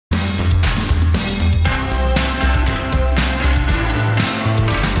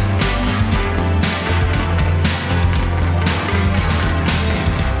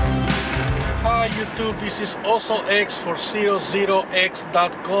also X for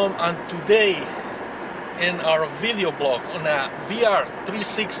ZeroZeroX.com, and today in our video blog, on a VR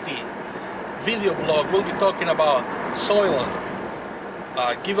 360 video blog, we'll be talking about Soylent,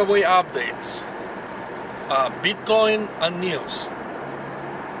 giveaway updates, Bitcoin and news.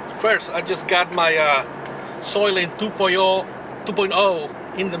 First, I just got my Soylent 2.0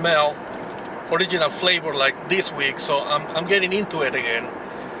 in the mail, original flavor like this week, so I'm getting into it again.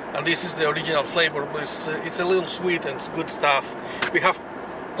 And this is the original flavor, but it's a little sweet and it's good stuff. We have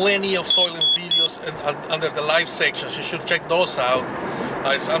plenty of Soylent videos under the live sections. You should check those out.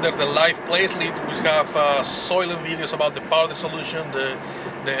 It's under the live playlist. We have Soylent videos about the powder solution, the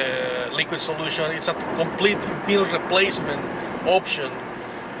liquid solution. It's a complete meal replacement option,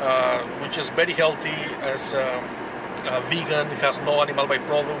 which is very healthy as vegan. It has no animal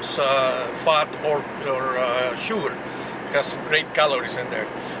byproducts, fat or sugar. It has great calories in there.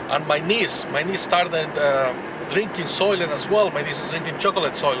 And my niece started drinking Soylent as well. My niece is drinking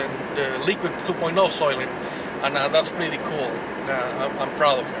chocolate Soylent, the liquid 2.0 Soylent, and that's pretty cool. I'm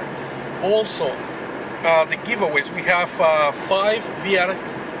proud of her. Also, the giveaways. We have 5 VR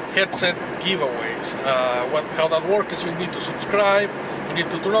headset giveaways. How that works is you need to subscribe, you need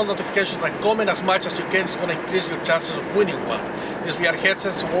to turn on notifications and comment as much as you can. It's going to increase your chances of winning one. These VR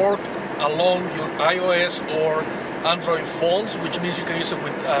headsets work along your iOS or Android phones, which means you can use it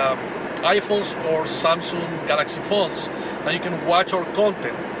with iPhones or Samsung Galaxy phones, and you can watch our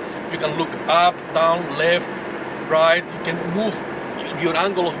content. You can look up, down, left, right. You can move your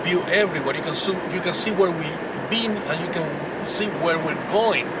angle of view everywhere. You can see where we've been, and you can see where we're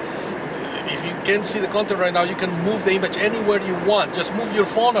going. If you can't see the content right now, you can move the image anywhere you want. Just move your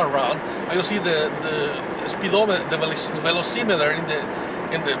phone around, and you'll see the speedometer, the velocimeter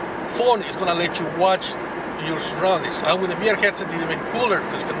in the phone is going to let you watch your surroundings. And with the VR headset, it's even cooler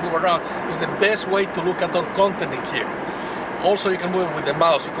because you can move around. It's the best way to look at our content in here. Also, you can move it with the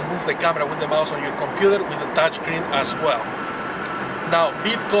mouse. You can move the camera with the mouse on your computer with the touchscreen as well. Now,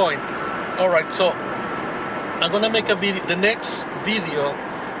 Bitcoin. All right, so I'm gonna make a video. The next video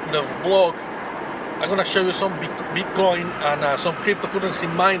in the vlog, I'm gonna show you some Bitcoin and some cryptocurrency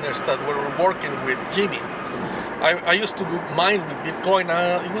miners that we're working with Jimmy. I used to mine with Bitcoin.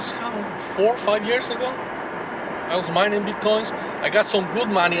 It was 4 or 5 years ago. I was mining Bitcoins. I got some good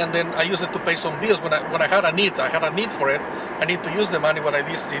money, and then I used it to pay some bills when I had a need. I had a need for it. I need to use the money. What I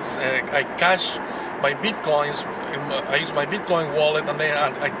did is I cash my Bitcoins. I use my Bitcoin wallet, and then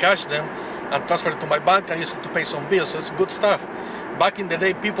I cash them and transfer it to my bank. I used it to pay some bills. So it's good stuff. Back in the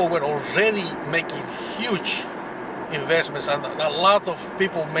day, people were already making huge investments, and a lot of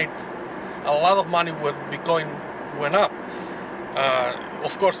people made a lot of money when Bitcoin went up.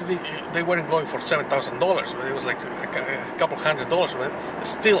 Of course, they weren't going for $7,000, but it was like a couple $100. But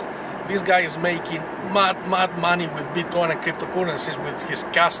still, this guy is making mad money with Bitcoin and cryptocurrencies with his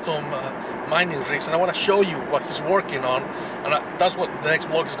custom mining rigs, and I want to show you what he's working on, and that's what the next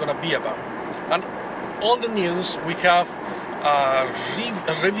vlog is going to be about. And on the news, we have a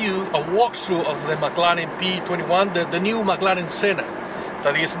review, a walkthrough of the McLaren P21, the new McLaren Senna,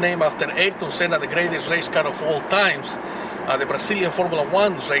 that is named after Ayrton Senna, the greatest race car of all times, the Brazilian Formula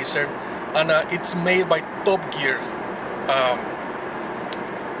 1 racer, and it's made by Top Gear,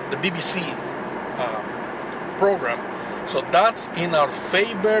 the BBC program. So that's in our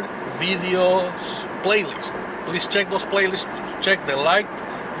favorite videos playlist. Please check those playlists, check the liked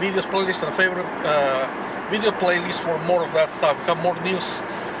videos playlist and favorite video playlist for more of that stuff. We have more news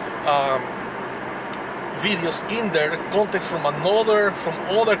videos in there, content from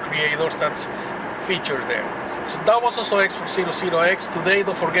other creators that's featured there. So that was also X for ZeroZeroX. Today,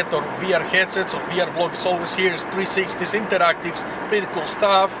 don't forget our VR headsets. Our VR vlog is always here. It's 360s, interactives, pretty cool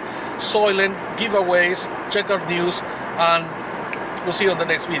stuff. Soylent, giveaways, check our news, and we'll see you on the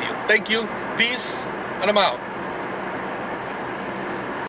next video. Thank you, peace, and I'm out.